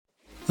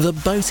the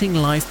Boating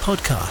Life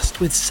podcast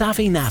with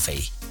Savvy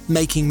Navvy,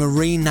 making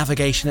marine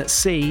navigation at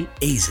sea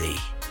easy.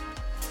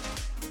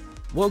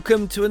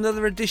 Welcome to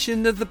another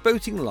edition of The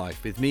Boating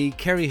Life with me,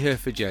 Kerry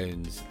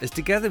Hereford-Jones, as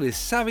together with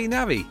Savvy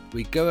Navvy,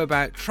 we go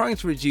about trying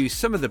to reduce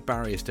some of the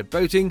barriers to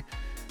boating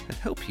and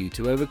help you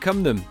to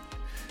overcome them.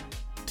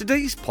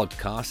 Today's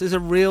podcast has a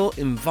real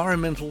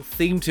environmental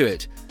theme to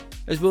it,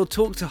 as we'll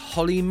talk to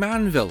Holly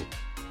Manville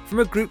from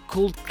a group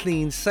called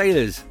Clean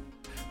Sailors.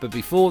 But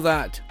before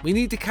that, we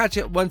need to catch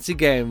up once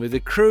again with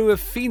the crew of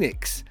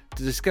Phoenix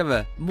to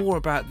discover more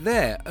about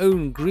their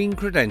own green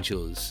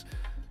credentials.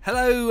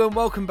 Hello and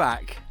welcome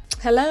back.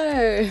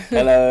 Hello.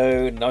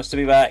 Hello, nice to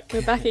be back.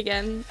 We're back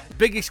again.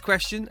 Biggest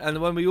question, and the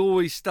one we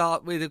always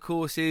start with, of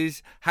course,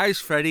 is how's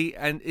Freddie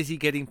and is he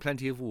getting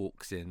plenty of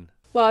walks in?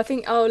 Well, I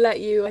think I'll let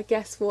you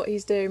guess what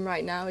he's doing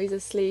right now. He's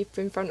asleep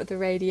in front of the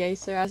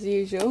radiator as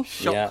usual.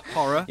 Shock,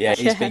 horror. Yeah,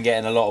 he's been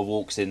getting a lot of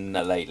walks in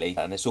lately,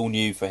 and it's all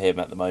new for him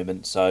at the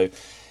moment, so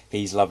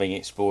he's loving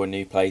exploring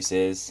new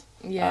places,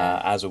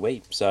 as are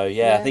we. So,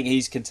 I think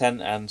he's content,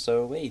 and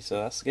so are we, so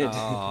that's good.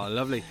 Oh,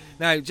 lovely.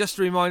 Now, just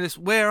to remind us,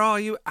 where are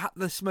you at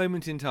this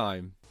moment in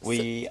time?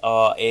 We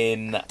are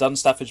in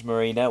Dunstafford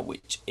Marina,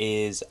 which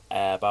is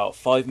about a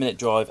 5-minute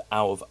drive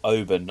out of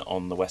Oban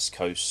on the west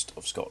coast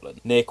of Scotland.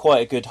 Near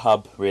quite a good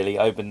hub, really.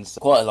 Oban's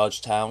quite a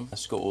large town.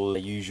 It's got all the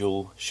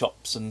usual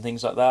shops and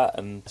things like that,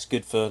 and it's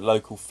good for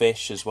local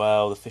fish as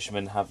well. The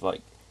fishermen have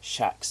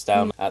shacks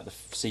down at the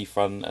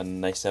seafront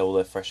and they sell all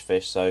their fresh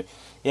fish, so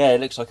it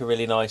looks like a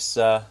really nice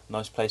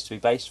place to be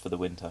based for the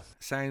winter.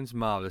 Sounds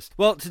marvellous.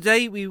 Well,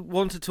 today we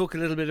want to talk a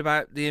little bit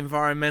about the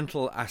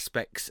environmental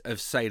aspects of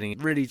sailing.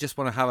 Really just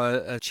want to have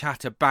a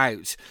chat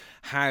about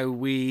how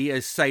we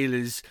as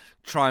sailors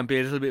try and be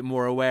a little bit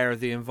more aware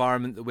of the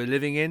environment that we're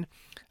living in.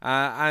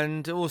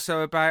 And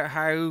also about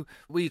how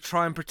we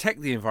try and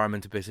protect the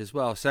environment a bit as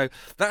well. So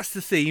that's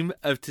the theme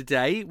of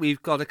today.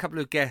 We've got a couple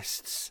of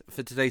guests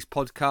for today's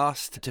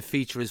podcast to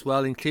feature as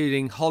well,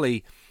 including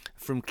Holly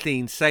from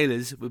Clean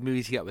Sailors. We'll be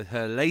meeting up with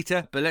her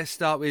later. But let's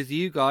start with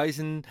you guys.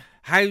 And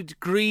how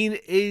green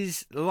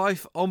is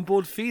life on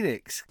board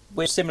Phoenix?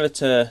 We're similar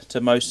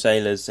to most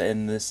sailors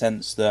in the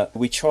sense that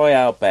we try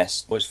our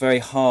best. It's very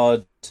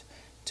hard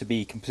to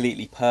be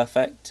completely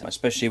perfect,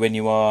 especially when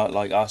you are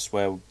like us,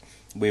 where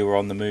we were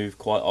on the move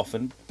quite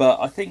often.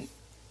 But I think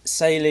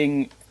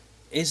sailing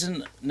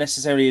isn't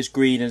necessarily as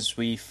green as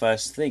we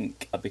first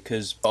think,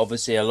 because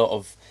obviously a lot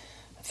of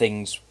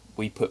things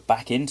we put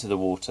back into the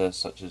water,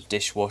 such as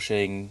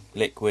dishwashing,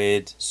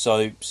 liquid,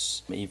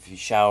 soaps, if you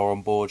shower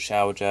on board,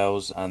 shower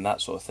gels and that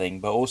sort of thing.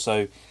 But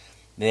also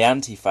the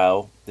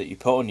anti-foul that you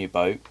put on your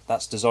boat,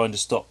 that's designed to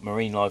stop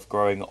marine life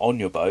growing on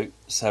your boat,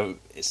 so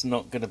it's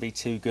not going to be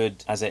too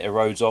good as it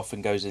erodes off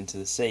and goes into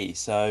the sea.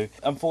 So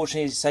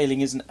unfortunately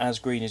sailing isn't as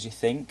green as you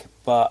think,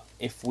 but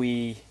if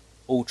we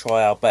all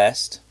try our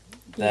best,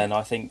 then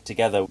I think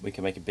together we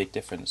can make a big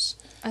difference.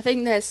 I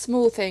think there's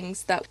small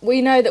things that we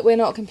know that we're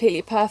not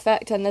completely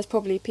perfect, and there's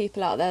probably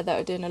people out there that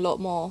are doing a lot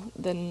more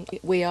than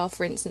we are.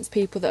 For instance,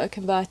 people that are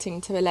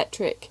converting to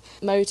electric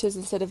motors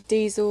instead of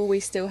diesel. We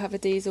still have a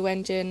diesel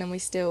engine and we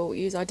still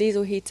use our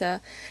diesel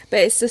heater, but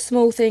it's the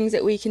small things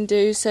that we can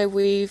do. So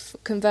we've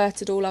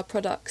converted all our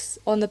products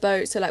on the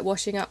boat, so like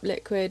washing up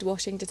liquid,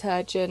 washing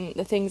detergent,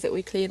 the things that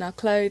we clean our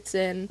clothes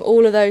in,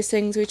 all of those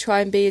things we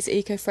try and be as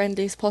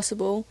eco-friendly as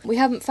possible. We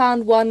haven't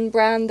found one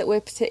brand that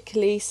we're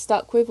particularly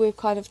stuck with. We've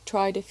kind of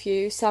tried a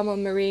few. Some are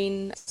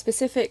marine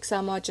specific,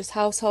 some are just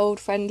household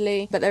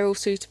friendly, but they're all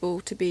suitable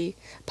to be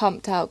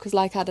pumped out, because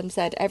like Adam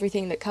said,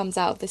 everything that comes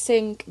out of the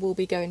sink will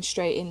be going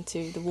straight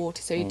into the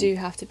water, so you do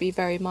have to be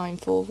very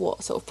mindful of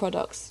what sort of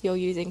products you're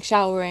using.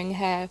 Showering,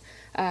 hair,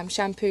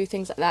 shampoo,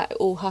 things like that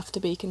all have to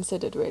be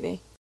considered,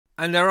 really.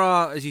 And there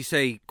are, as you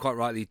say, quite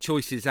rightly,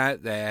 choices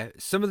out there,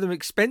 some of them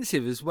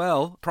expensive as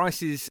well.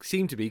 Prices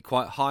seem to be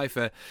quite high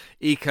for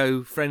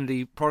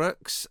eco-friendly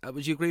products.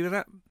 Would you agree with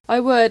that? I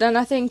would, and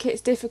I think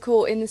it's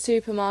difficult in the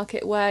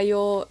supermarket where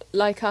you're,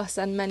 like us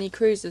and many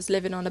cruisers,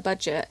 living on a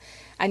budget,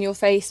 and you're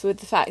faced with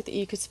the fact that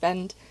you could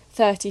spend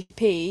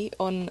 30p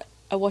on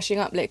a washing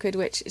up liquid,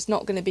 which is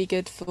not going to be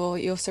good for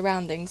your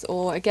surroundings,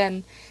 or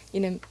again,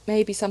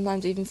 maybe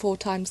sometimes even 4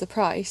 times the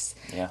price,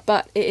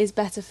 but it is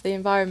better for the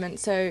environment.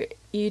 So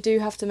you do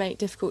have to make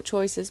difficult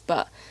choices,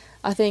 but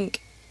I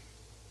think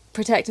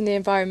protecting the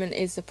environment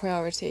is the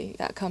priority.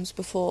 That comes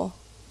before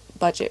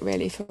budget,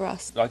 really, for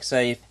us. Like I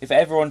say, if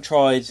everyone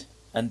tried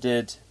and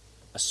did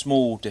a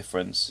small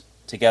difference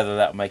together,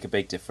 that would make a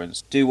big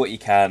difference. Do what you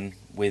can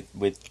with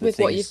things,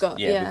 what you've got.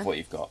 With what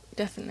you've got.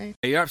 Definitely.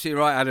 You're absolutely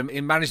right, Adam.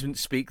 In management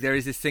speak, there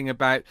is this thing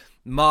about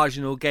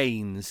marginal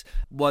gains,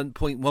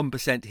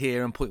 1.1%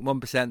 here and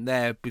 0.1%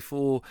 there.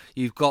 Before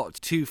you've got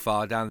too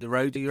far down the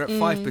road, you're at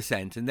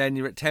 5%, and then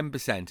you're at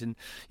 10%. And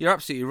you're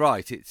absolutely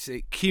right.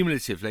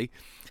 Cumulatively,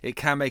 it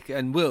can make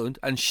and will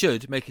and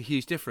should make a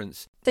huge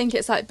difference. I think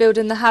it's like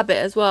building the habit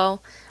as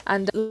well,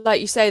 and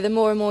like you say, the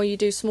more and more you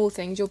do small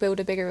things, you'll build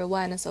a bigger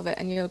awareness of it,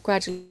 and you'll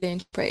gradually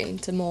integrate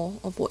into more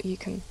of what you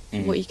can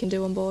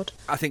do on board.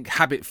 I think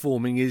habit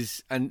forming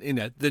is, and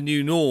the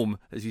new norm,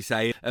 as you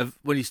say, of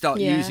when you start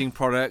using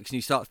products, and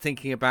you start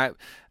thinking about,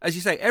 as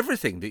you say,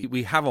 everything that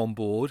we have on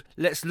board.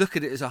 Let's look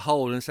at it as a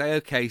whole and say,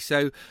 okay,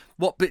 so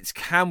what bits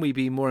can we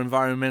be more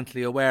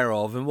environmentally aware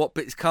of and what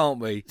bits can't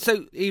we?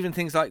 So even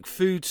things like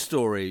food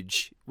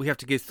storage, we have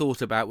to give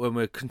thought about when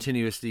we're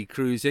continuously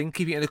cruising,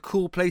 keeping it in a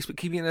cool place but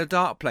keeping it in a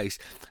dark place.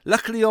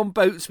 Luckily on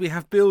boats we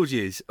have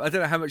bilges. I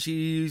don't know how much you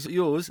use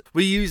yours.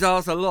 We use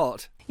ours a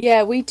lot.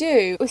 Yeah, we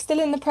do. We're still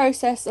in the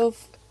process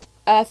of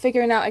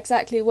figuring out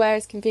exactly where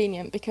is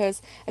convenient,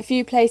 because a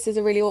few places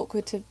are really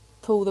awkward to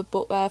pull the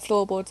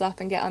floorboards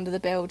up and get under the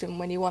bilge, and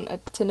when you want a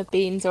tin of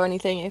beans or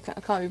anything, I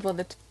can't be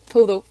bothered to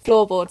pull the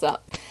floorboards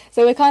up.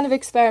 So we're kind of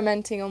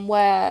experimenting on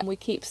where we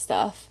keep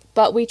stuff,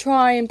 but we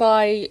try and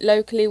buy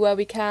locally where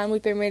we can.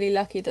 We've been really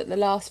lucky that the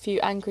last few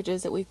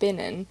anchorages that we've been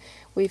in,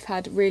 we've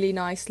had really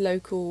nice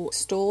local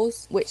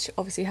stores, which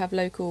obviously have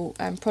local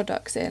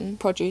produce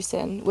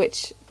in,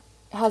 which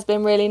has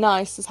been really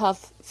nice to have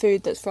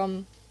food that's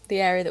from the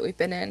area that we've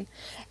been in.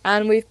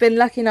 And we've been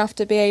lucky enough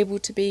to be able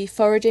to be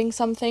foraging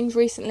some things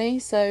recently,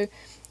 so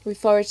we've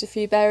foraged a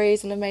few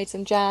berries and have made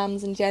some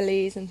jams and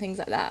jellies and things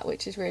like that,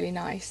 which is really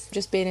nice,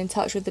 just being in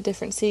touch with the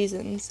different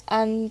seasons.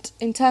 And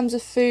in terms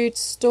of food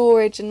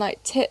storage and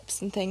like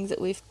tips and things that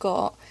we've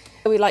got,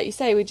 we, like you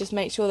say, we just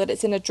make sure that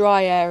it's in a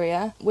dry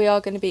area. We are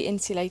going to be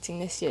insulating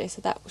this year,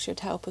 so that should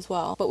help as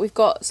well. But we've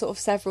got sort of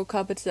several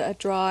cupboards that are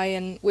dry,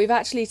 and we've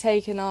actually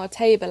taken our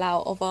table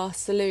out of our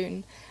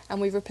saloon and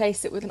we've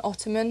replaced it with an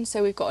ottoman,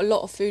 so we've got a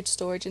lot of food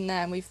storage in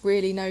there, and we've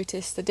really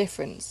noticed the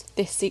difference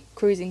this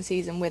cruising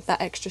season with that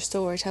extra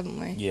storage, haven't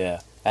we? Yeah,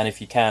 and if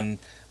you can,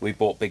 we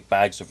bought big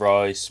bags of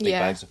rice, big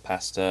bags of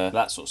pasta,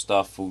 that sort of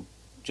stuff will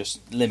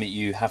just limit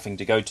you having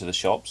to go to the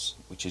shops,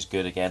 which is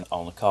good again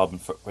on the carbon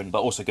footprint,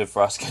 but also good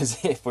for us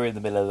because if we're in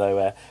the middle of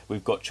nowhere,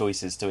 we've got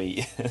choices to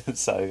eat,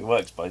 so it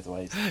works both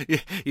ways.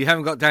 You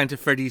haven't got down to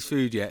Freddy's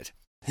food yet?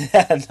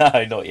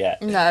 No, not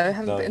yet. No,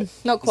 haven't been.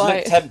 Not quite.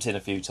 It's looked tempting a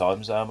few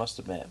times, I must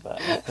admit,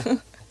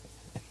 but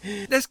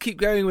Let's keep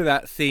going with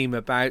that theme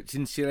about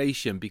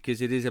insulation,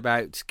 because it is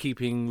about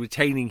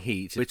retaining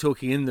heat. We're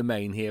talking in the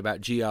main here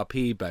about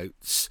GRP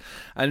boats,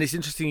 and it's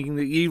interesting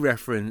that you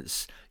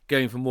reference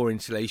going for more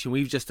insulation.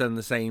 We've just done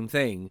the same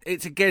thing.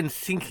 It's again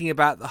thinking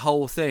about the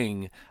whole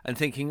thing and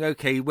thinking,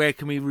 okay, where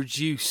can we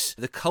reduce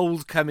the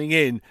cold coming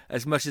in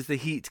as much as the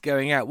heat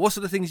going out? What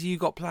sort of things have you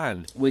got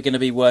planned? we're going to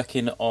be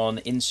working on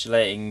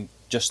insulating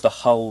just the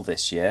hull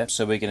this year,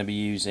 so we're going to be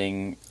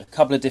using a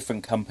couple of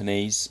different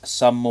companies,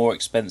 some more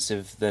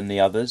expensive than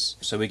the others.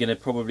 So we're going to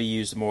probably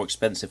use the more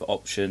expensive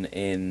option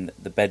in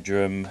the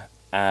bedroom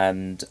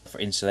and for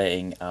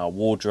insulating our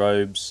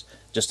wardrobes,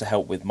 just to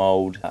help with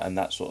mould and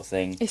that sort of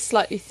thing. It's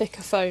slightly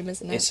thicker foam,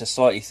 isn't it? It's a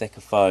slightly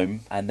thicker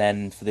foam, and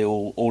then for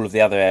all of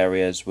the other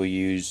areas we'll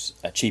use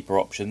cheaper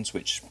options,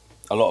 which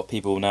a lot of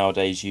people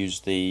nowadays use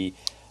the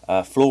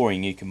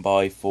flooring you can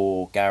buy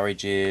for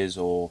garages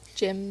or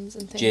gyms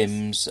and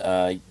things.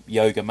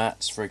 Yoga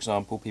mats, for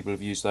example. People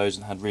have used those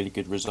and had really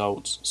good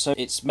results. So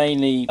it's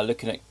mainly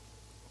looking at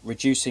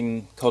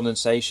reducing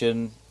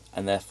condensation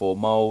and therefore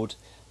mould,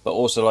 but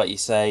also, like you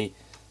say,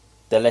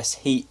 the less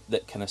heat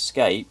that can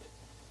escape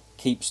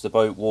keeps the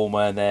boat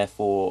warmer, and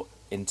therefore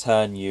in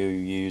turn you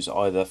use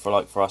either, for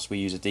us, we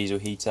use a diesel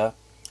heater.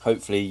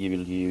 Hopefully you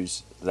will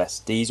use less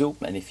diesel,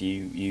 and if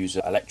you use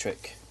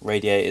electric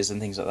radiators and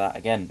things like that,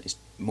 again, it's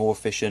more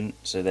efficient,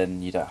 so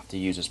then you don't have to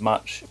use as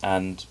much,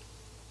 and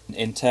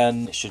in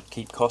turn it should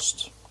keep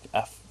cost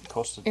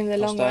in the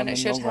long run. It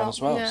should help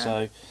as well. Yeah.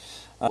 So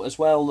as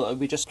well,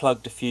 we just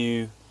plugged a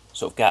few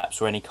sort of gaps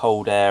where any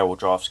cold air or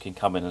drafts can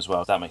come in as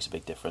well. That makes a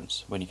big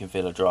difference when you can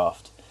feel a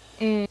draft.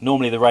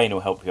 Normally the rain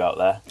will help you out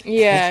there.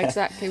 Yeah,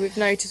 exactly. We've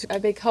noticed a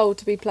big hole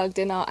to be plugged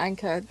in our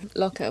anchor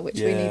locker, which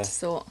we need to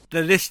sort.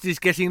 The list is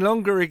getting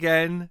longer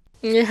again.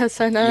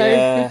 Yes, I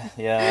know.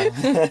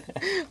 Yeah.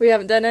 We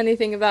haven't done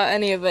anything about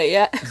any of it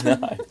yet.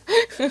 No.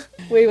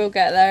 We will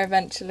get there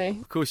eventually.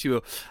 Of course you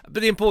will.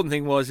 But the important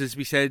thing was, as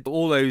we said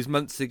all those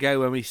months ago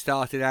when we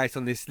started out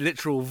on this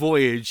literal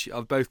voyage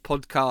of both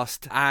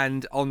podcast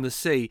and on the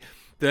sea,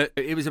 that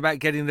it was about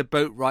getting the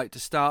boat right to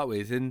start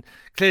with. And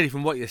clearly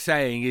from what you're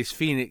saying is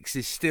Phoenix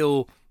is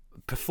still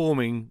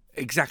performing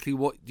exactly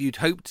what you'd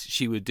hoped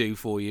she would do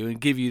for you and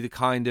give you the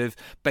kind of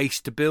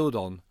base to build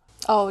on.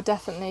 Oh,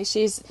 definitely.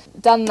 She's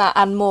done that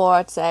and more,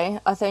 I'd say.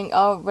 I think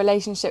our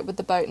relationship with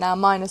the boat now,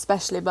 mine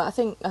especially, but I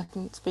think I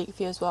can speak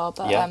for you as well.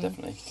 But yeah,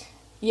 definitely.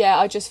 Yeah,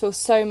 I just feel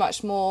so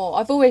much more.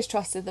 I've always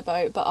trusted the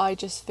boat, but I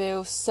just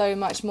feel so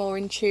much more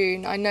in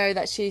tune. I know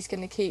that she's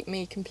going to keep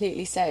me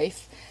completely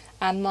safe.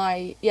 And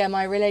my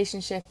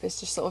relationship has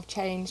just sort of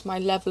changed. My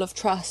level of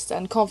trust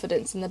and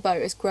confidence in the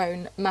boat has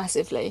grown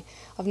massively.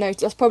 I've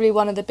noticed that's probably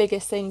one of the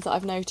biggest things that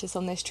I've noticed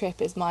on this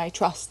trip is my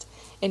trust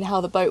in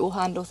how the boat will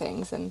handle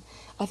things. And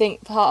I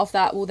think part of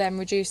that will then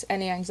reduce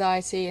any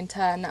anxiety. In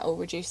turn, that will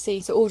reduce sea.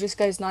 So it all just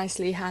goes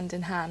nicely hand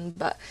in hand.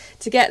 But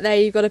to get there,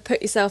 you've got to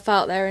put yourself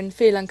out there and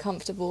feel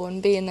uncomfortable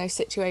and be in those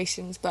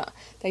situations. But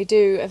they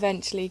do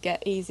eventually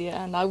get easier.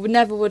 And I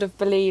never would have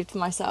believed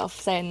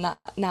myself saying that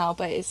now,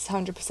 but it's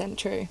 100%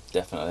 true.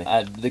 Definitely.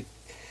 And the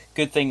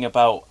good thing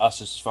about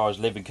us as far as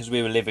living, because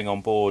we were living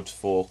on board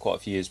for quite a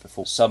few years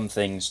before, some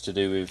things to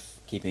do with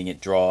keeping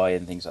it dry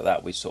and things like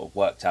that we sort of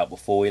worked out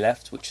before we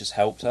left, which has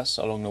helped us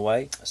along the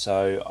way.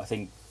 So I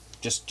think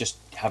just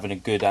having a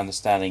good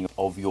understanding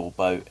of your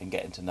boat and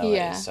getting to know it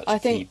is such a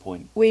key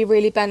point. We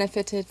really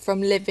benefited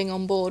from living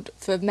on board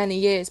for many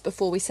years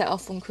before we set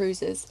off on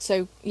cruises.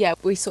 So yeah,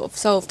 we sort of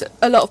solved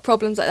a lot of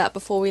problems like that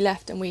before we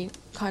left, and we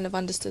kind of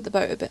understood the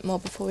boat a bit more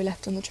before we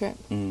left on the trip.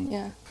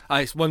 Yeah.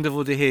 It's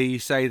wonderful to hear you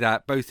say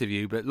that, both of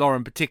you, but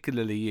Lauren,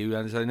 particularly you,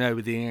 as I know,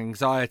 with the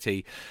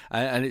anxiety,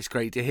 and it's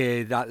great to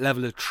hear that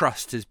level of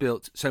trust has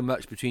built so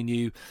much between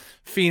you,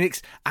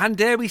 Phoenix, and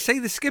dare we say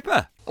the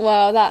skipper.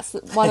 Well, that's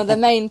one of the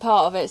main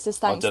part of it. It's just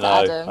thanks to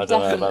Adam. I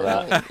don't know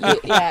about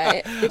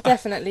that. It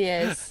definitely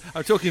is.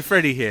 I'm talking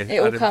Freddie here. It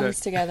all comes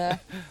together.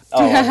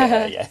 Oh,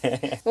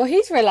 yeah. Well,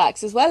 he's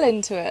relaxed as well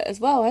into it as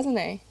well, hasn't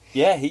he?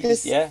 Yeah,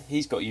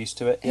 he's got used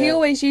to it. Yeah. He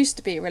always used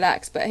to be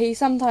relaxed, but he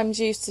sometimes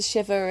used to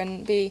shiver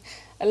and be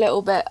a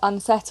little bit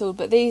unsettled.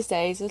 But these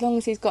days, as long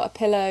as he's got a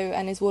pillow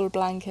and his wool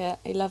blanket,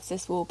 he loves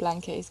this wool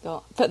blanket he's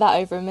got. Put that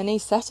over him and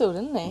he's settled,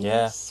 isn't he?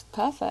 Yeah. It's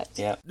perfect.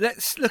 Yeah.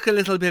 Let's look a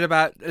little bit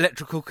about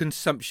electrical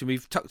consumption.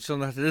 We've touched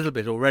on that a little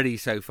bit already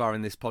so far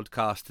in this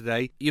podcast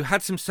today. You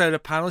had some solar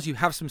panels. You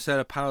have some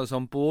solar panels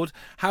on board.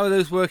 How are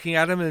those working,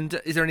 Adam? And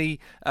is there any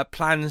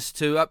plans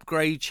to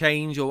upgrade,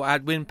 change, or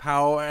add wind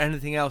power or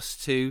anything else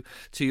to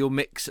your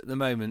mix at the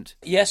moment?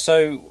 Yeah,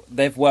 so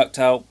they've worked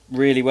out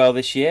really well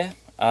this year.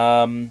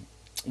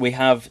 We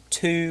have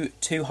two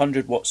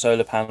 200-watt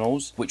solar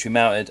panels, which we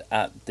mounted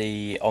on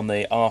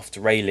the aft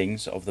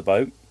railings of the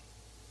boat.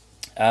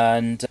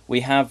 And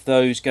we have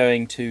those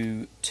going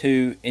to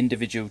 2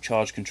 individual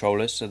charge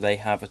controllers, so they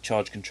have a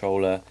charge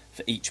controller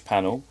for each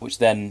panel, which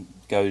then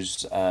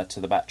goes to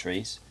the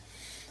batteries.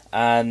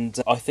 And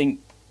I think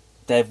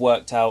they've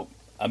worked out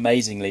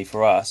amazingly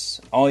for us.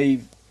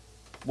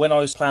 When I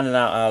was planning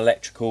out our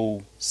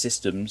electrical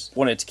systems, I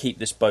wanted to keep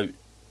this boat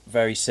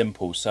very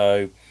simple.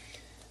 So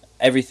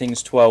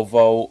everything's 12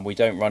 volt. We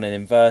don't run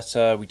an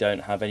inverter. We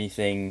don't have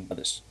anything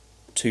that's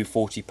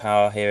 240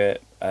 power here.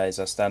 Is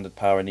our standard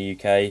power in the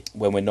UK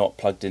when we're not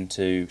plugged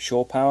into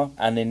shore power.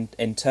 And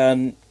in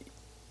turn,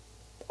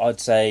 I'd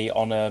say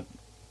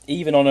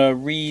even on a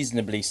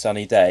reasonably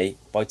sunny day,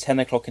 by 10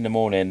 o'clock in the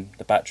morning,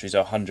 the batteries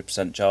are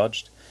 100%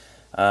 charged.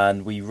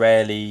 And we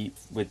rarely,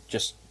 with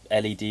just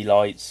LED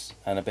lights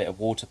and a bit of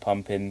water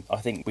pumping, I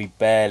think we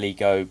barely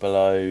go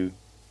below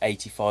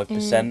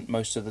 85%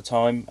 most of the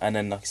time. And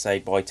then, like I say,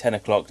 by 10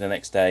 o'clock the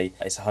next day,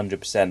 it's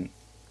 100%.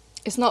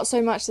 It's not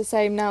so much the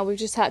same now. We've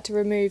just had to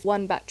remove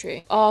one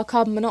battery. Our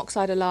carbon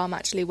monoxide alarm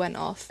actually went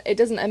off. It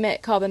doesn't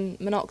emit carbon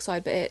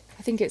monoxide, but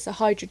I think it's a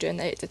hydrogen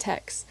that it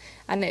detects.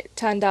 And it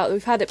turned out,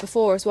 we've had it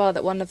before as well,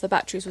 that one of the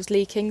batteries was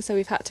leaking, so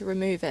we've had to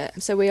remove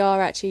it. So we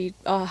are actually,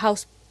 our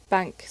house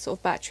bank, sort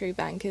of battery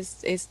bank,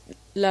 is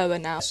lower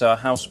now. So our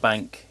house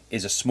bank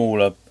is a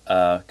smaller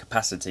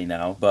capacity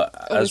now,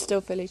 but we're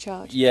still fully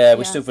charged. Yeah,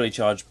 we're still fully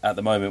charged. At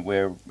the moment,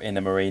 we're in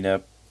a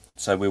marina,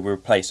 so we will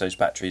replace those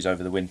batteries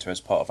over the winter as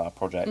part of our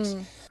projects.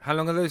 How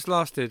long have those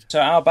lasted? So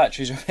our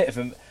batteries are a bit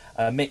of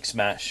a mix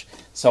mash.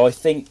 So I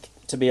think,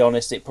 to be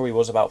honest, it probably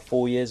was about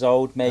 4 years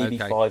old, maybe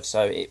 5,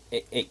 so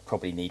it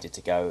probably needed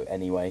to go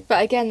anyway.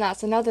 But again,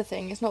 that's another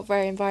thing. It's not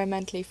very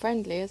environmentally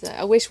friendly, is it?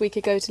 I wish we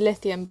could go to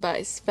lithium, but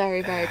it's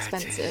very, very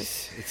expensive.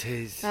 It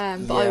is.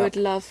 But I would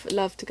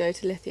love to go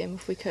to lithium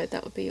if we could.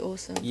 That would be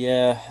awesome.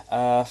 Yeah,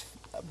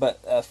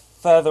 but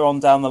further on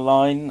down the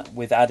line,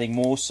 with adding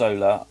more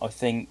solar, I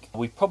think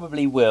we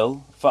probably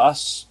will. For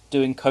us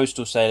doing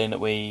coastal sailing that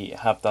we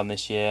have done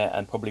this year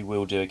and probably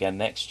will do again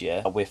next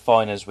year, we're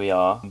fine as we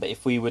are. But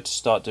if we were to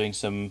start doing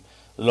some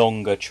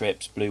longer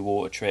trips, blue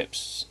water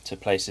trips, to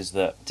places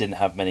that didn't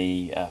have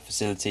many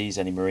facilities,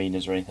 any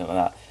marinas or anything like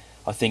that,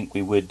 I think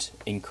we would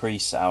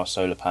increase our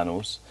solar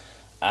panels.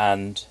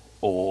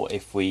 Or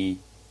if we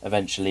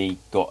eventually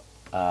got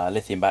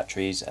lithium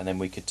batteries, and then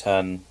we could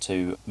turn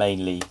to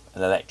mainly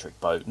an electric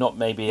boat. Not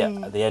maybe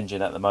the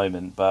engine at the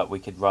moment, but we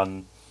could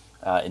run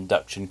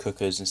induction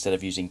cookers instead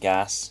of using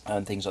gas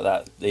and things like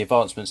that. The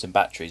advancements in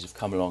batteries have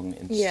come along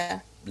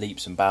in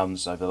leaps and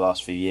bounds over the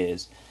last few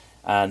years,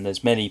 and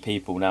there's many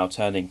people now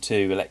turning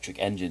to electric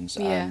engines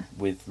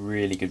with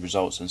really good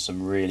results and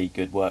some really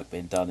good work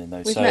being done in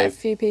those. We've met a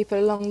few people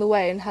along the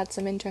way and had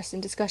some interesting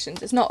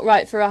discussions. It's not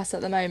right for us at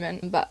the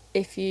moment, but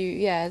if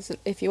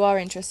you are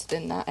interested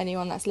in that,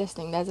 anyone that's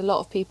listening, there's a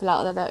lot of people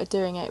out there that are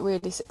doing it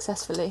really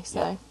successfully.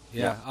 So.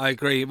 Yeah, I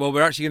agree. Well,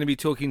 we're actually going to be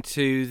talking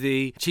to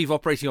the Chief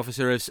Operating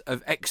Officer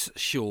of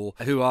X-Shore,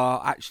 who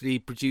are actually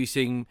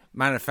producing,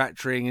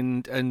 manufacturing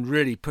and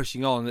really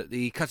pushing on at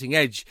the cutting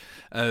edge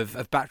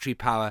of battery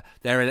power,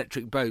 their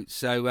electric boats.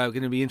 So we're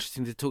going to be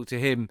interesting to talk to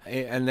him,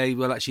 and they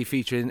will actually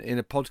feature in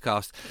a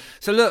podcast.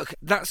 So look,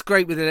 that's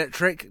great with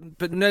electric,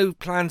 but no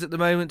plans at the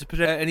moment to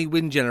put any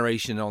wind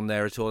generation on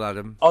there at all,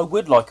 Adam? I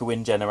would like a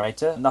wind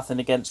generator,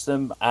 nothing against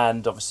them,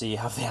 and obviously you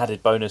have the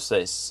added bonus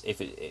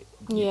that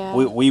Yeah.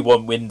 We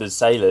want wind as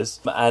sailors,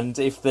 and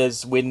if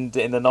there's wind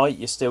in the night,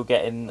 you're still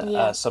getting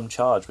Yeah. some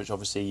charge, which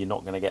obviously you're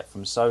not going to get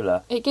from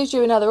solar. It gives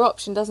you another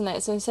option, doesn't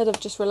it? So instead of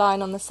just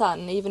relying on the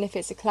sun, even if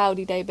it's a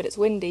cloudy day but it's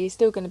windy, you're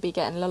still going to be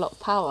getting a lot of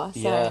power. So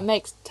Yeah. it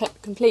makes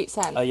complete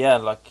sense. Yeah,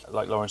 like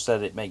Lauren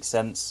said, it makes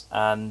sense.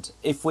 And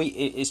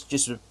it's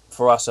just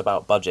for us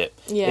about budget.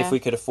 Yeah. If we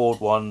could afford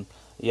one,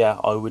 yeah,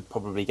 I would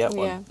probably get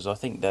one, Yeah. because I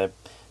think they're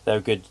a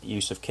good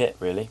use of kit,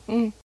 really.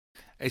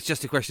 It's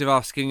just a question of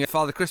asking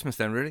Father Christmas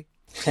then, really.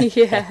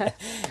 Yeah.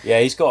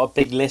 Yeah, he's got a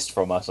big list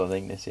from us, I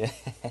think, this year.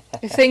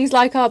 If things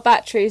like our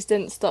batteries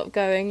didn't stop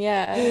going,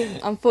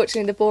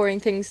 unfortunately the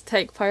boring things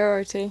take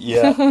priority.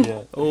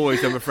 Yeah.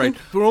 Always, I'm afraid.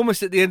 We're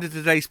almost at the end of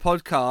today's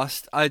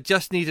podcast. I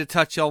just need to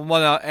touch on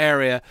one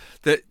area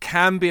that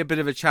can be a bit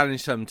of a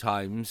challenge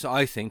sometimes,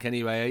 I think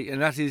anyway,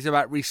 and that is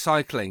about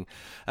recycling.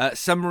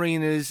 Some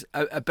marinas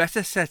are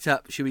better set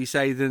up, should we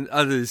say, than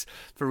others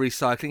for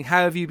recycling.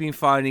 How have you been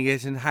finding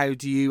it, and how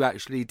do you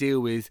actually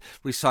deal with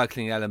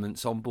recycling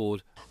elements on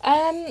board?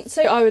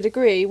 So I would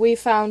agree. We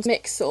found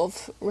mixed sort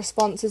of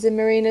responses in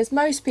marinas.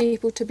 Most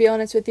people, to be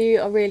honest with you,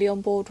 are really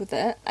on board with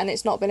it, and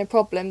it's not been a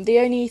problem. The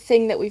only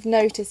thing that we've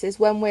noticed is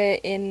when we're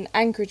in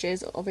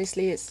anchorages,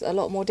 obviously it's a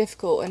lot more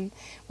difficult, and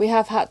we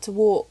have had to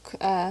walk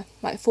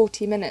like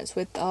 40 minutes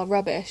with our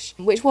rubbish,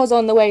 which was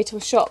on the way to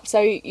a shop.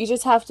 So you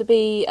just have to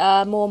be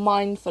more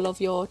mindful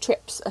of your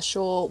trips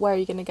ashore. Where are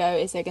you going to go?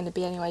 Is there going to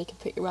be anywhere you can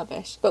put your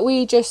rubbish? But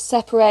we just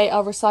separate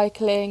our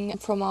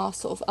recycling from our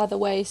sort of other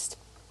waste.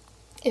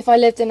 If I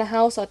lived in a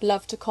house, I'd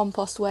love to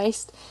compost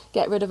waste,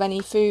 get rid of any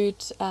food,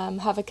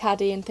 have a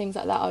caddy and things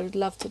like that. I would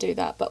love to do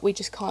that, but we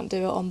just can't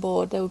do it on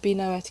board. There would be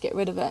nowhere to get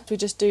rid of it. We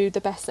just do the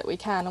best that we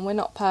can, and we're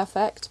not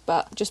perfect,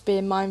 but just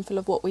being mindful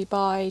of what we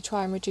buy,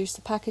 try and reduce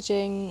the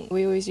packaging.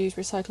 We always use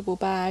recyclable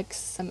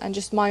bags, and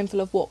just mindful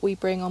of what we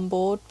bring on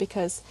board,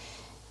 because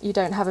you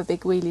don't have a big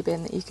wheelie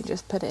bin that you can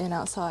just put it in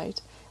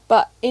outside.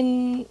 But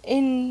in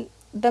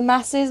the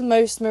masses,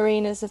 most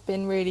marinas have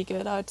been really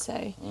good, I'd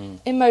say.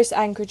 In most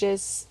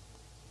anchorages,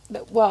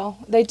 well,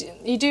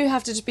 you do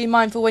have to just be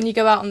mindful when you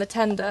go out on the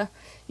tender.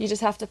 You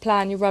just have to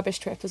plan your rubbish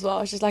trip as well.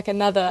 It's just like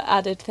another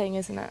added thing,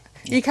 isn't it?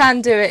 You can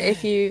do it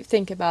if you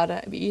think about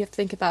it, but you have to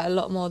think about it a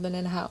lot more than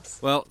in a house.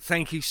 Well,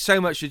 thank you so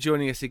much for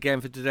joining us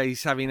again for today's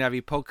Savvy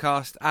Navvy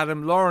podcast.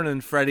 Adam, Lauren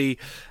and Freddie,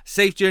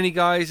 safe journey,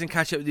 guys, and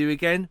catch up with you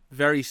again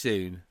very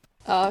soon.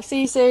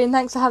 See you soon.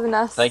 Thanks for having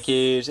us. Thank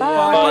you. See you.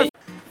 Bye.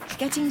 Bye.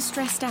 Getting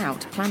stressed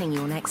out planning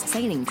your next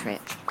sailing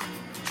trip?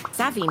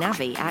 Savvy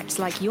Navvy acts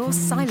like your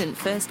silent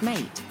first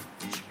mate,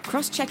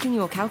 cross-checking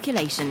your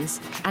calculations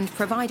and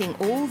providing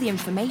all the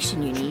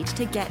information you need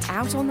to get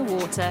out on the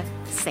water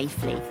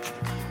safely.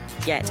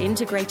 Get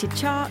integrated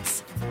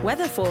charts,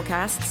 weather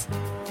forecasts,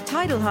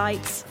 tidal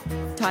heights,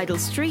 tidal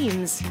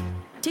streams,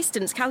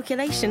 distance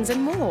calculations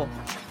and more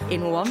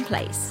in one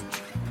place.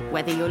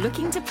 Whether you're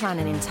looking to plan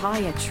an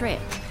entire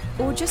trip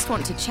or just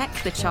want to check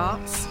the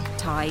charts,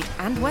 tide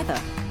and weather,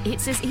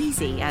 it's as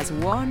easy as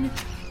 1,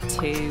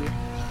 2,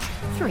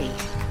 3.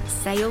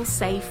 Sail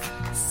safe,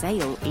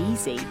 sail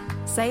easy.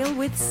 Sail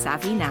with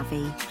Savvy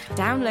Navvy.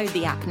 Download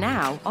the app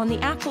now on the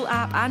Apple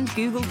app and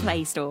Google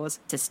Play stores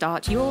to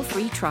start your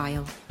free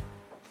trial.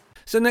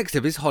 So next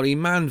up is Holly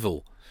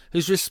Manville,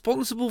 who's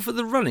responsible for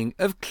the running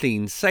of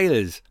Clean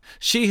Sailors.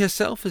 She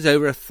herself has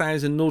over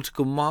 1,000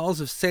 nautical miles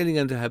of sailing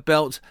under her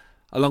belt,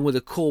 along with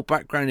a core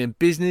background in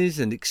business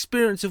and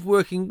experience of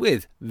working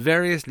with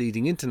various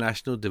leading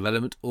international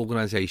development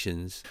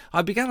organisations.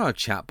 I began our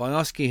chat by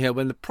asking her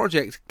when the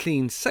project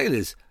Clean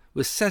Sailors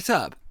was set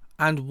up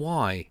and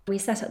why. We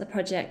set up the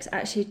project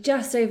actually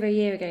just over a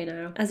year ago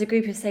now. As a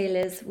group of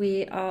sailors,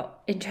 we are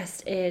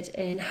interested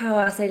in how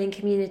our sailing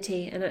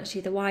community and actually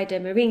the wider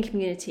marine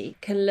community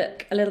can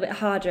look a little bit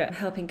harder at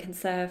helping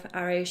conserve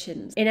our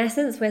oceans. In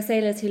essence, we're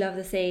sailors who love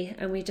the sea,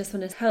 and we just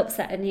want to help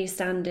set a new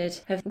standard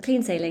of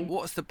clean sailing.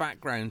 What's the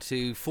background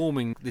to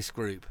forming this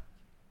group?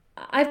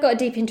 I've got a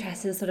deep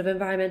interest in sort of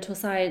environmental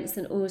science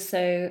and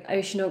also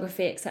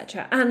oceanography,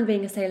 etc., and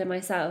being a sailor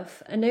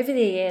myself. And over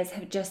the years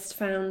have just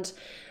found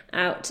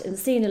out and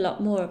seen a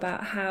lot more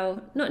about how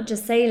not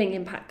just sailing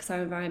impacts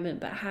our environment,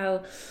 but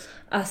how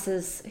us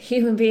as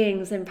human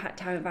beings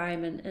impact our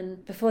environment.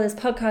 And before this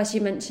podcast,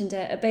 you mentioned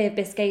a Bay of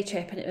Biscay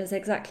trip, and it was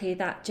exactly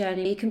that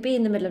journey. You can be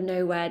in the middle of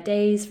nowhere,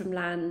 days from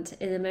land,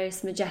 in the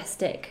most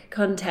majestic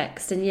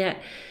context, and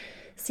yet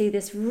see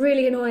this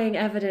really annoying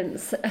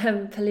evidence,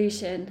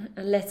 pollution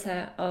and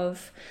litter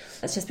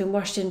that's just been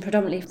washed in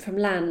predominantly from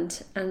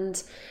land.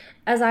 And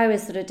as I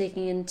was sort of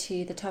digging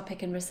into the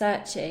topic and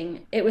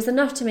researching, it was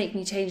enough to make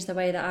me change the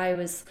way that I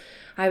was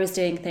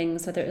doing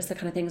things, whether it was the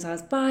kind of things I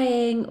was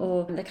buying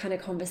or the kind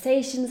of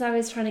conversations I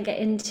was trying to get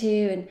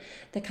into and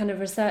the kind of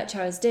research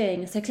I was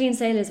doing. So Clean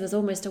Sailors was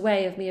almost a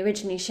way of me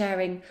originally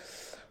sharing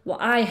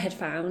what I had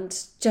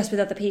found just with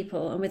other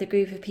people and with a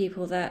group of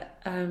people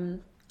that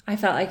I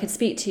felt I could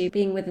speak to,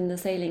 being within the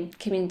sailing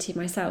community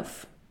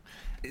myself.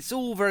 It's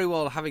all very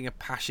well having a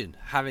passion,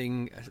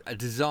 having a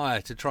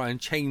desire to try and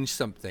change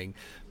something,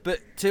 but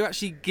to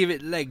actually give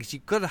it legs,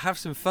 you've got to have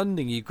some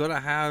funding, you've got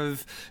to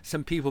have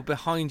some people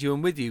behind you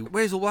and with you.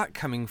 Where's all that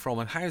coming from,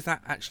 and how's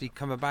that actually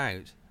come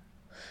about?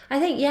 I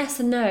think yes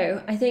and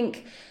no. I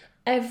think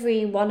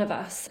every one of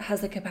us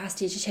has the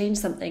capacity to change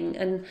something,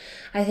 and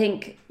I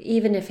think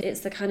even if it's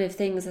the kind of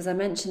things, as I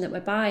mentioned, that we're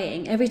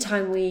buying, every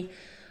time we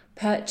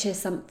purchase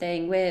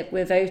something,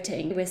 we're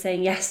voting, we're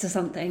saying yes to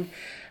something.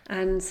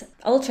 And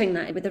altering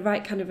that with the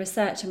right kind of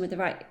research and with the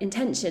right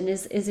intention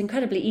is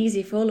incredibly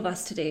easy for all of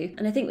us to do.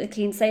 And I think with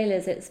Clean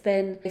Sailors, it's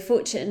been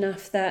fortunate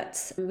enough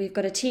that we've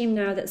got a team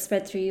now that's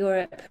spread through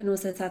Europe and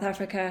also South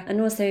Africa. And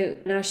also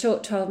in our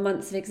short 12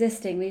 months of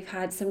existing, we've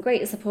had some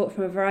great support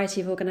from a variety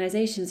of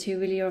organisations who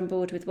really are on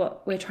board with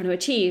what we're trying to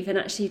achieve. And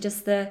actually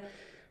just the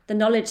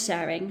knowledge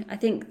sharing. I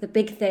think the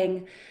big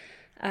thing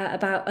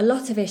about a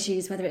lot of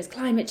issues, whether it's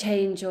climate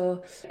change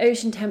or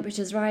ocean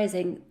temperatures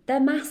rising, they're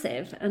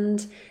massive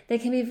and they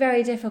can be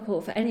very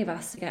difficult for any of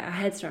us to get our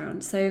heads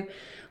around. So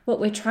what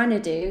we're trying to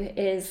do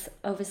is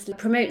obviously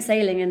promote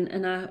sailing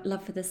and our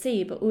love for the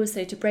sea, but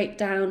also to break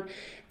down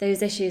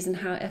those issues and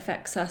how it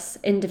affects us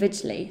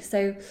individually.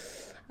 So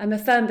I'm a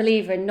firm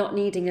believer in not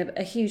needing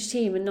a huge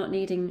team and not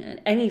needing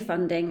any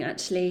funding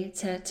actually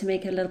to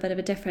make a little bit of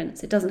a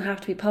difference. It doesn't have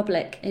to be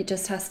public, it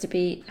just has to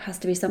be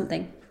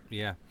something.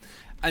 Yeah.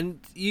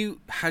 And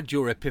you had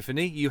your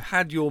epiphany. You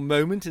had your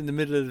moment in the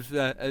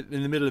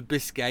middle of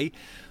Biscay.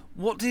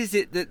 What is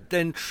it that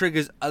then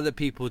triggers other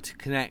people to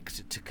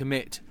connect, to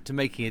commit to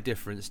making a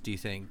difference? Do you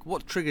think?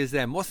 What triggers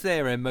them? What's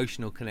their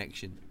emotional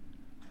connection?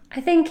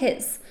 I think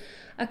it's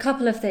a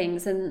couple of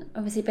things, and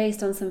obviously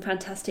based on some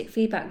fantastic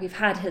feedback we've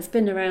had, has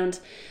been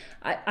around.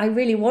 I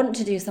really want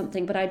to do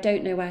something, but I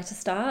don't know where to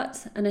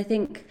start. And I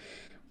think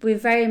we're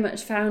very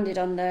much founded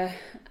on the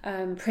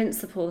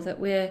principle that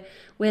we're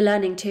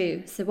learning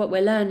too. So what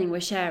we're learning, we're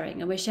sharing,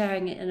 and we're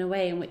sharing it in a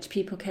way in which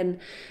people can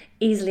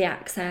easily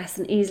access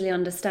and easily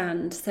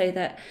understand, so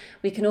that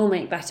we can all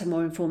make better,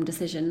 more informed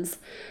decisions.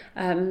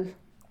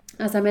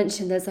 As I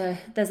mentioned, there's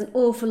an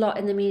awful lot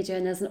in the media,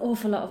 and there's an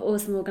awful lot of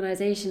awesome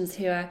organisations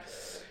who are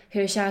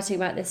shouting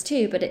about this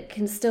too, but it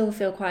can still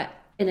feel quite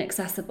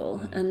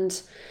inaccessible.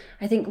 And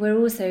I think we're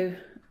also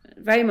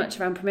very much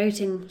around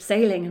promoting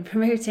sailing and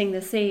promoting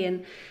the sea,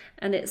 and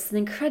it's an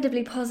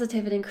incredibly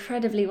positive and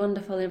incredibly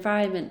wonderful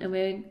environment, and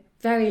we're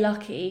very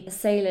lucky as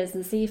sailors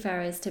and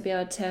seafarers to be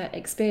able to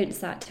experience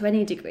that to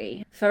any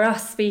degree. For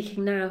us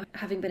speaking now,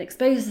 having been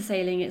exposed to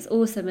sailing, it's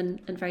awesome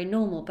and very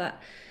normal, but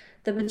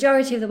the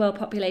majority of the world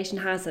population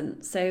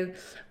hasn't, so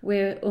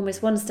we're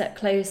almost one step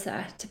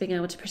closer to being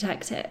able to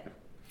protect it.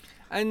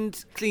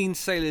 And Clean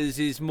Sailors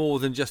is more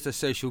than just a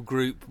social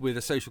group with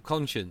a social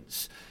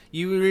conscience.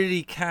 You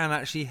really can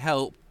actually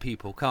help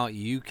people, can't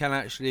you? You can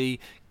actually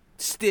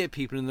steer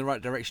people in the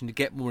right direction to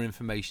get more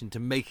information, to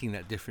making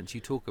that difference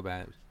you talk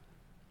about.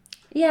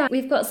 Yeah,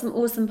 we've got some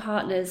awesome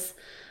partners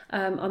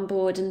on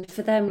board, and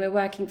for them we're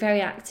working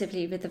very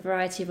actively with a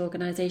variety of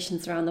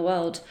organisations around the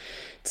world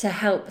to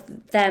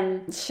help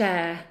them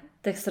share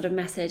the sort of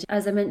message.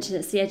 As I mentioned,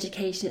 it's the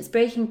education, it's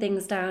breaking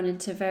things down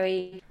into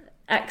very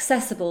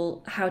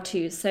accessible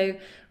how-tos. So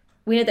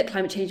we know that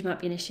climate change might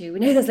be an issue. We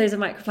know there's loads of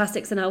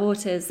microplastics in our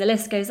waters. The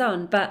list goes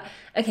on. But,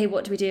 okay,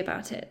 what do we do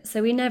about it?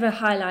 So we never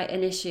highlight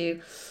an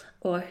issue,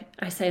 or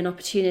I say an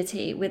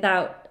opportunity,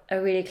 without a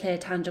really clear,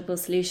 tangible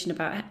solution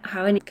about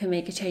how anyone can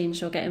make a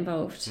change or get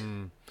involved.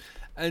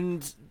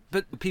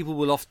 But people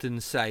will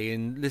often say,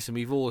 and listen,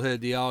 we've all heard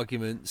the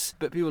arguments,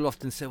 but people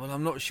often say, well,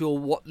 I'm not sure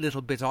what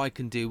little bit I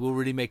can do will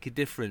really make a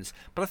difference.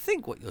 But I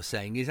think what you're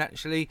saying is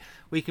actually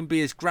we can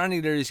be as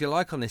granular as you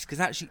like on this, because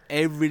actually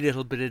every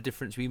little bit of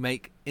difference we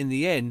make in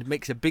the end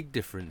makes a big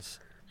difference.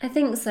 I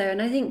think so,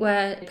 and I think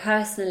where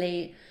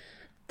personally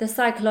the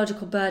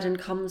psychological burden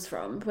comes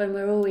from, when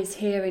we're always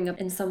hearing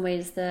in some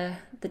ways the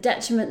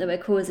detriment that we're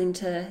causing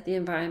to the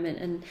environment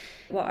and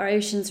what our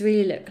oceans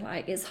really look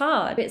like. It's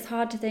hard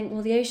to think,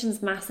 well, the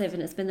ocean's massive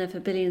and it's been there for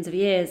billions of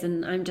years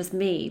and I'm just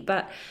me.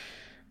 But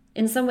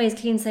in some ways,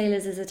 Clean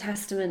Sailors is a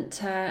testament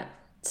to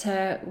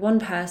one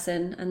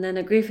person and then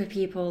a group of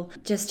people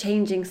just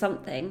changing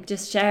something,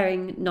 just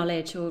sharing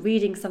knowledge or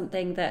reading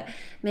something that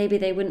maybe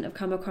they wouldn't have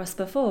come across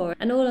before.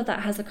 And all of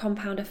that has a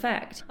compound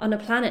effect on a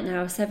planet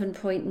now of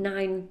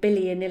 7.9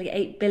 billion, nearly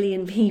 8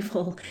 billion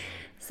people.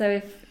 So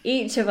if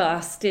each of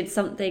us did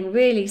something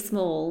really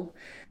small,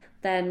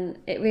 then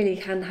it really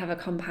can have a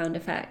compound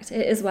effect.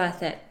 It is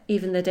worth it,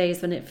 even the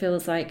days when it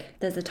feels like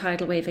there's a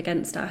tidal wave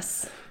against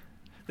us.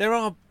 There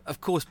are,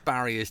 of course,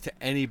 barriers to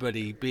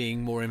anybody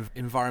being more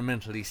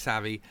environmentally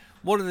savvy.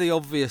 What are the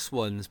obvious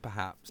ones,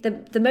 perhaps?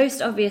 The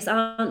most obvious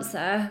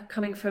answer,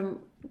 coming from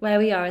where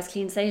we are as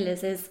Clean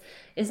Sailors,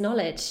 is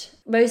knowledge.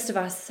 Most of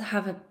us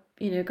have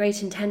a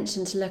great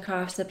intention to look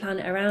after the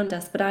planet around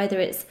us, but either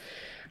it's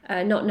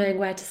not knowing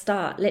where to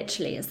start.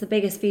 Literally, it's the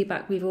biggest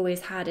feedback we've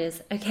always had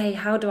is, okay,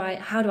 how do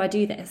I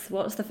do this?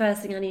 What's the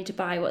first thing I need to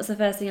buy? What's the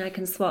first thing I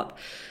can swap?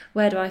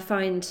 Where do I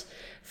find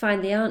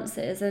the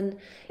answers? And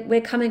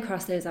we're coming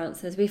across those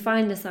answers. We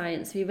find the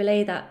science, we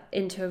relay that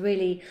into a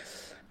really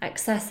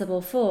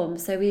accessible form.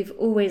 So we've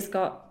always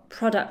got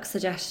product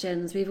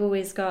suggestions. We've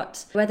always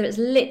got, whether it's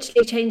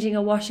literally changing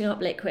a washing up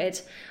liquid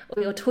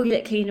or your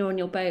toilet cleaner on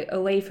your boat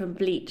away from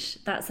bleach.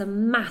 That's a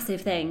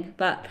massive thing,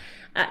 but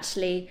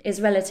actually is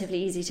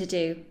relatively easy to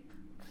do.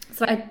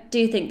 So I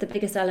do think the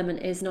biggest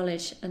element is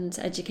knowledge and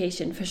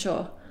education for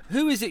sure.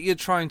 Who is it you're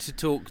trying to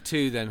talk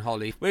to then,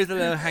 Holly? Where's the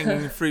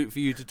low-hanging fruit for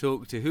you to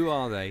talk to? Who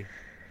are they?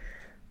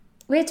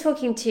 We're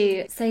talking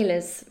to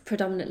sailors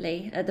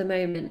predominantly at the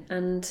moment,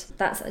 and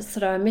that's sort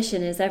of our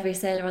mission, is every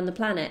sailor on the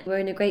planet. We're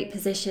in a great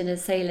position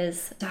as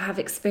sailors to have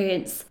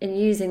experience in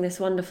using this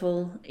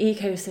wonderful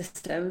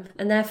ecosystem,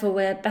 and therefore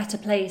we're better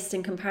placed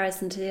in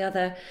comparison to the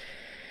other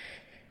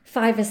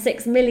 5 or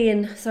 6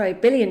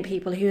 billion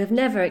people who have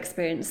never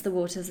experienced the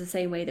waters the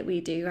same way that we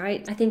do,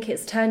 right? I think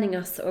it's turning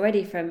us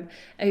already from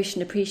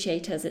ocean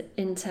appreciators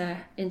into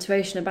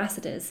ocean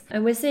ambassadors.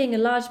 And we're seeing a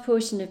large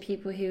portion of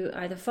people who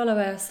either follow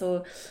us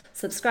or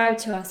subscribe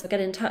to us or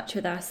get in touch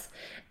with us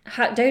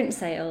don't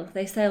sail.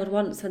 They sailed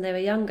once when they were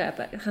younger,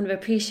 but kind of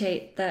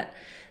appreciate that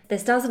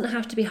this doesn't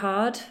have to be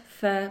hard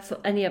for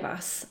any of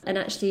us. And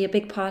actually a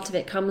big part of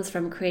it comes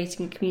from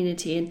creating a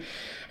community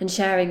and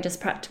sharing just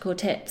practical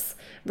tips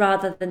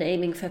rather than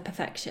aiming for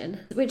perfection,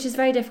 which is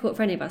very difficult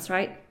for any of us,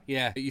 right?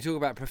 Yeah, you talk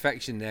about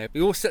perfection there.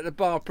 We all set the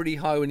bar pretty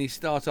high when you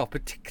start off,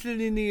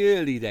 particularly in the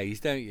early days,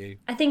 don't you?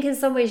 I think in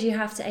some ways you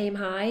have to aim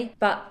high,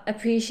 but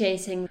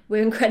appreciating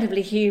we're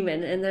incredibly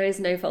human and there is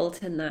no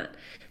fault in that.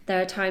 There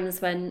are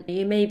times when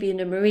you may be in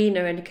a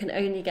marina and can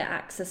only get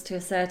access to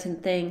a certain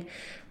thing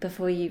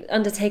before you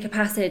undertake a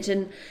passage,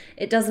 and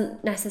it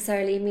doesn't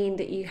necessarily mean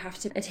that you have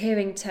to be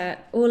adhering to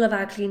all of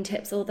our clean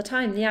tips all the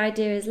time. The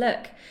idea is,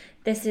 look,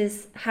 this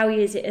is how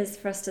easy it is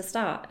for us to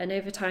start, and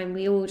over time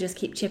we all just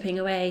keep chipping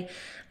away.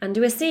 And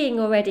we're seeing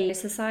already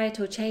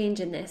societal change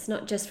in this,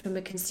 not just from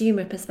a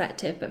consumer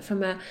perspective, but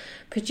from a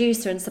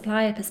producer and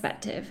supplier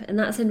perspective. And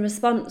that's in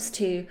response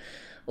to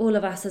all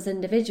of us as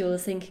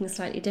individuals thinking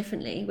slightly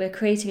differently. We're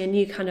creating a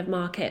new kind of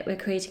market, we're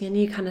creating a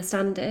new kind of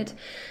standard,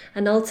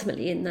 and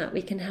ultimately in that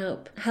we can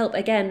help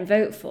again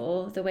vote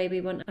for the way we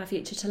want our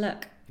future to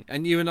look.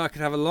 And you and I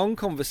could have a long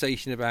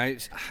conversation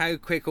about how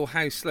quick or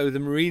how slow the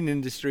marine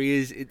industry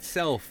is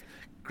itself,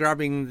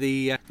 grabbing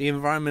the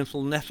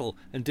environmental nettle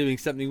and doing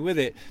something with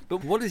it.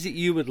 But what is it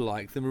you would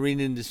like the marine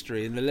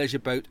industry and the leisure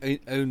boat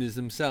owners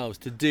themselves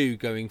to do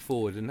going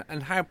forward?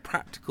 And how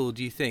practical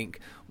do you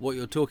think what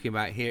you're talking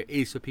about here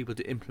is for people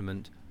to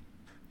implement?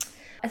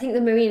 I think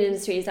the marine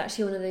industry is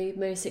actually one of the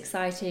most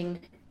exciting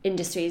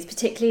industries,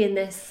 particularly in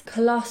this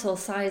colossal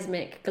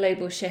seismic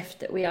global shift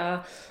that we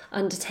are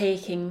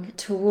undertaking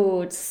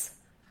towards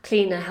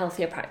cleaner,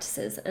 healthier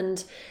practices.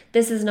 And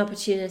this is an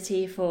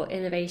opportunity for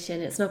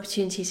innovation. It's an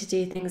opportunity to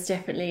do things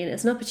differently, and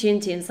it's an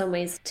opportunity in some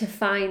ways to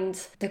find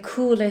the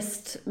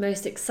coolest,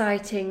 most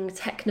exciting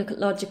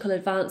technological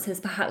advances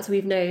perhaps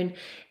we've known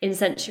in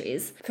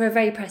centuries for a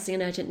very pressing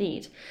and urgent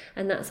need.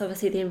 And that's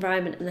obviously the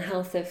environment and the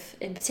health of,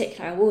 in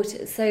particular, our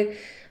waters. So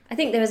I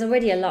think there is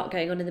already a lot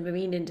going on in the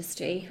marine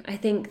industry. I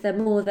think the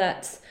more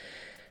that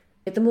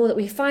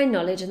we find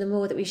knowledge and the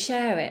more that we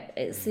share it,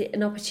 it's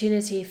an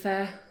opportunity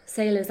for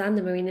sailors and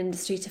the marine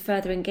industry to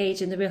further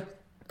engage in the real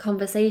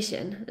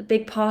conversation. A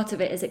big part of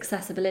it is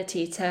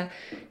accessibility to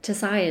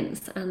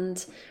science,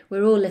 and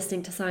we're all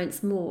listening to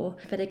science more.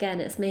 But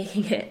again, it's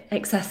making it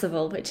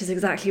accessible, which is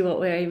exactly what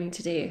we're aiming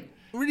to do.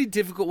 Really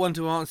difficult one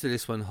to answer,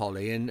 this one,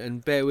 Holly,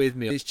 and bear with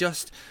me. It's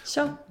just,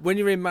 sure, when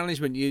you're in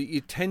management,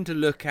 you tend to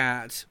look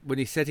at, when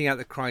you're setting out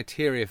the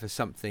criteria for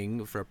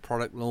something, for a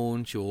product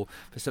launch or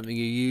for something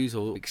you use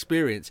or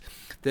experience,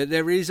 that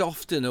there is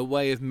often a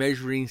way of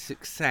measuring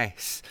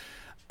success.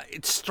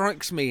 It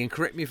strikes me, and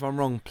correct me if I'm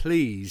wrong,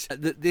 please,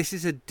 that this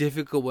is a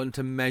difficult one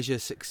to measure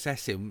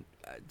success in.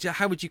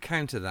 How would you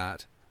counter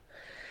that?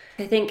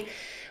 I think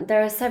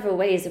there are several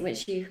ways in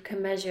which you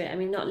can measure it. I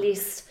mean, not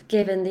least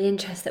given the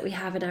interest that we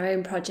have in our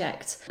own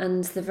project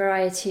and the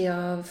variety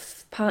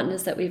of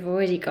partners that we've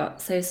already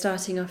got. So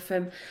starting off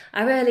from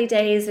our early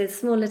days with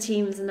smaller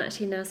teams and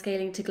actually now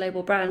scaling to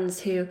global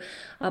brands who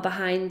are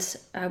behind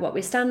what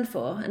we stand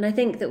for. And I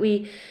think that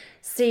we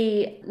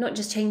see not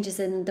just changes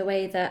in the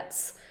way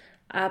that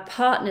our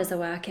partners are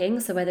working,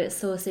 so whether it's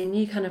sourcing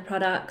new kind of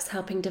products,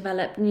 helping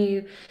develop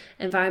new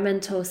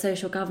environmental,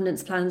 social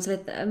governance plans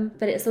with them,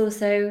 but it's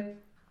also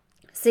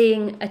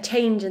seeing a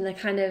change in the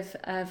kind of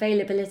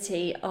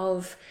availability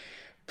of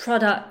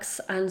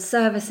products and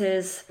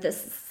services that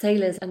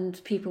sailors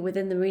and people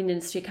within the marine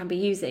industry can be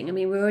using. I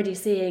mean, we're already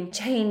seeing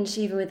change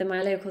even within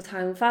my local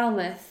town,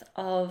 Falmouth,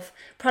 of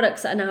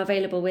products that are now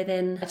available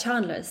within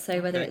Chandler's. So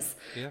whether it's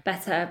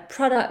better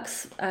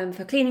products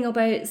for cleaning your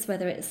boats,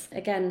 whether it's,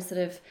 again,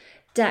 sort of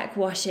deck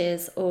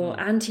washes or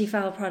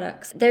anti-foul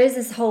products. There is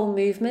this whole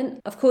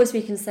movement. Of course,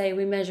 we can say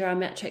we measure our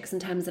metrics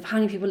in terms of how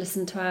many people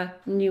listen to our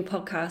new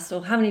podcast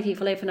or how many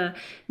people open our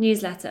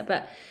newsletter,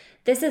 but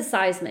this is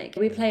seismic.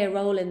 We play a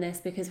role in this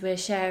because we're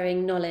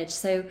sharing knowledge.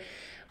 So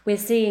we're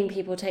seeing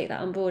people take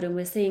that on board, and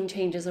we're seeing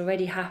changes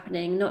already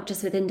happening, not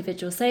just with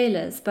individual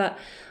sailors, but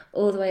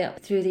all the way up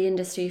through the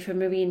industry, from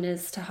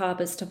marinas to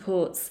harbours to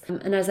ports.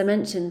 And as I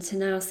mentioned, to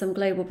now some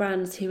global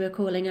brands who we're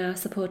calling our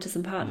supporters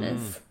and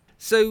partners.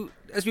 So,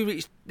 as we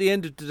reach the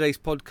end of today's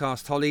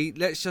podcast, Holly,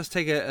 let's just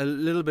take a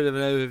little bit of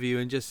an overview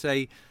and just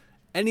say,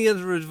 any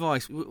other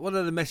advice, what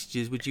other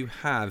messages would you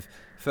have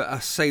for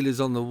us sailors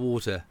on the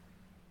water?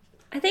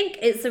 I think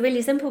it's a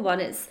really simple one.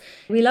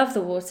 We love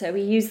the water,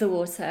 we use the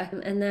water,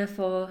 and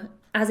therefore,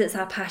 as it's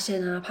our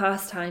passion, our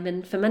pastime,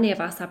 and for many of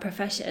us, our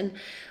profession,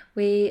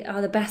 we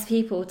are the best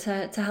people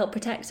to help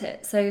protect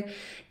it. So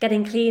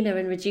getting cleaner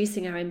and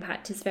reducing our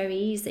impact is very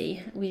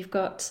easy. We've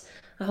got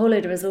a whole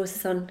load of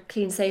resources on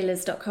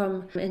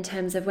cleansailors.com in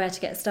terms of where to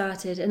get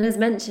started. And as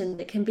mentioned,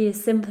 it can be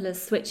as simple as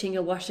switching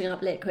your washing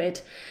up liquid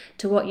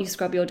to what you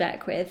scrub your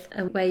deck with,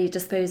 and where you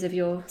dispose of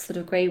your sort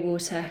of grey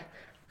water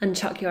and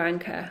chuck your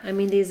anchor. I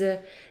mean, these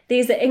are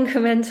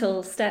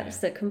incremental steps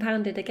that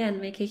compounded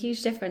again make a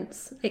huge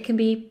difference. It can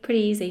be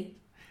pretty easy.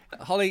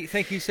 Holly,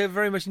 thank you so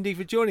very much indeed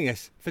for joining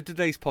us for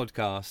today's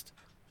podcast.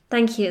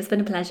 Thank you, it's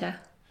been a pleasure.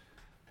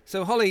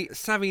 So Holly,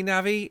 Savvy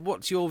Navvy,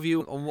 what's your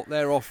view on what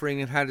they're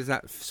offering and how does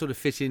that sort of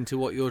fit into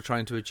what you're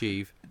trying to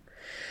achieve?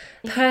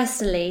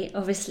 Personally,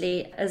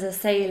 obviously, as a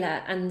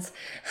sailor and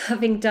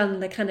having done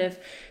the kind of,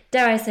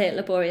 dare I say it,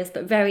 laborious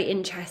but very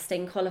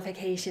interesting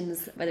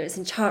qualifications, whether it's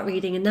in chart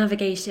reading and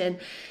navigation,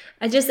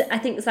 I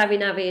think Savvy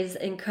Navvy is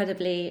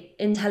incredibly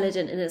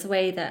intelligent in its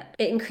way that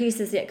it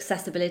increases the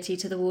accessibility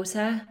to the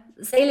water.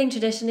 Sailing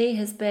traditionally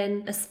has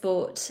been a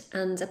sport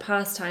and a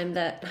pastime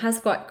that has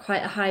got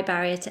quite a high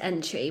barrier to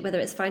entry, whether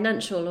it's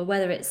financial or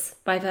whether it's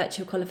by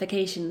virtue of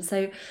qualification.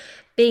 So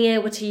being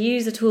able to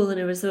use a tool and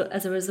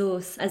as a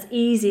resource as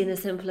easy and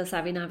as simple as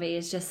Savvy Navvy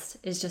is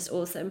just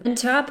awesome. And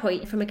to our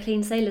point, from a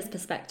clean sailor's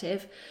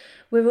perspective,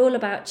 we're all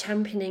about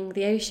championing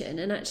the ocean,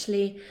 and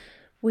actually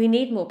we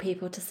need more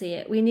people to see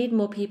it. We need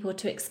more people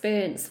to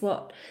experience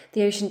what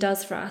the ocean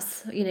does for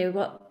us. You know,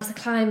 what the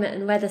climate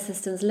and weather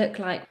systems look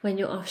like when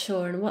you're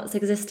offshore and what's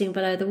existing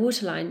below the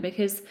waterline,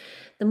 because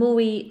the more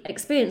we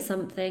experience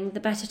something, the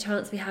better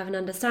chance we have in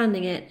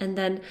understanding it, and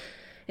then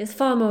it's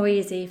far more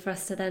easy for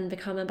us to then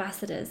become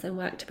ambassadors and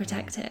work to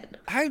protect it.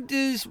 How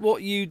does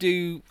what you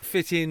do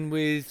fit in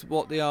with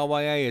what the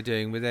RYA are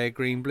doing with their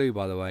Green Blue,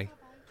 by the way?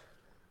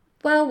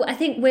 Well, I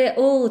think we're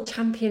all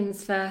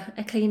champions for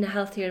a cleaner,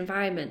 healthier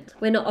environment.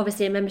 We're not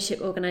obviously a membership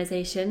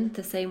organisation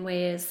the same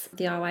way as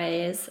the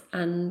RYA is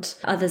and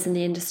others in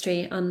the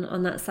industry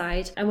on that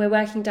side. And we're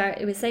working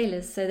directly with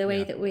sailors. So the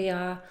way that we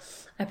are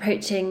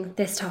approaching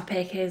this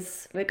topic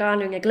is we're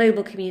garnering a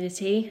global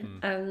community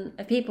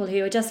of people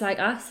who are just like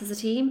us as a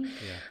team,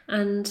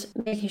 and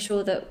making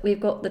sure that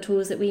we've got the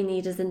tools that we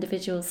need as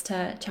individuals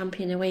to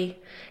champion a way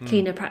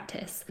cleaner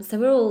practice. So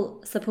we're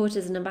all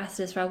supporters and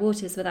ambassadors for our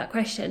waters without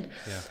question.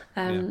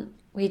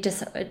 We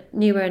just are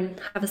newer and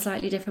have a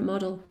slightly different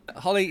model.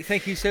 Holly,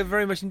 thank you so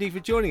very much indeed for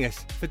joining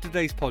us for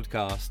today's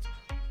podcast.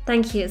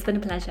 Thank you, it's been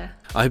a pleasure.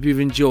 I hope you've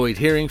enjoyed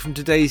hearing from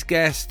today's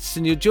guests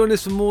and you'll join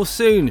us for more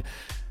soon.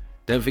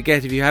 Don't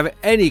forget, if you have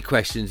any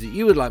questions that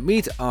you would like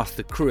me to ask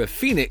the crew of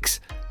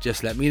Phoenix,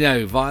 just let me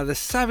know via the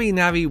Savvy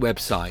Navvy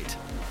website.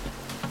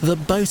 The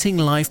Boating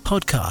Life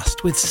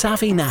podcast with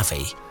Savvy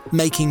Navvy,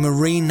 making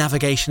marine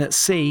navigation at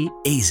sea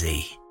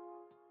easy.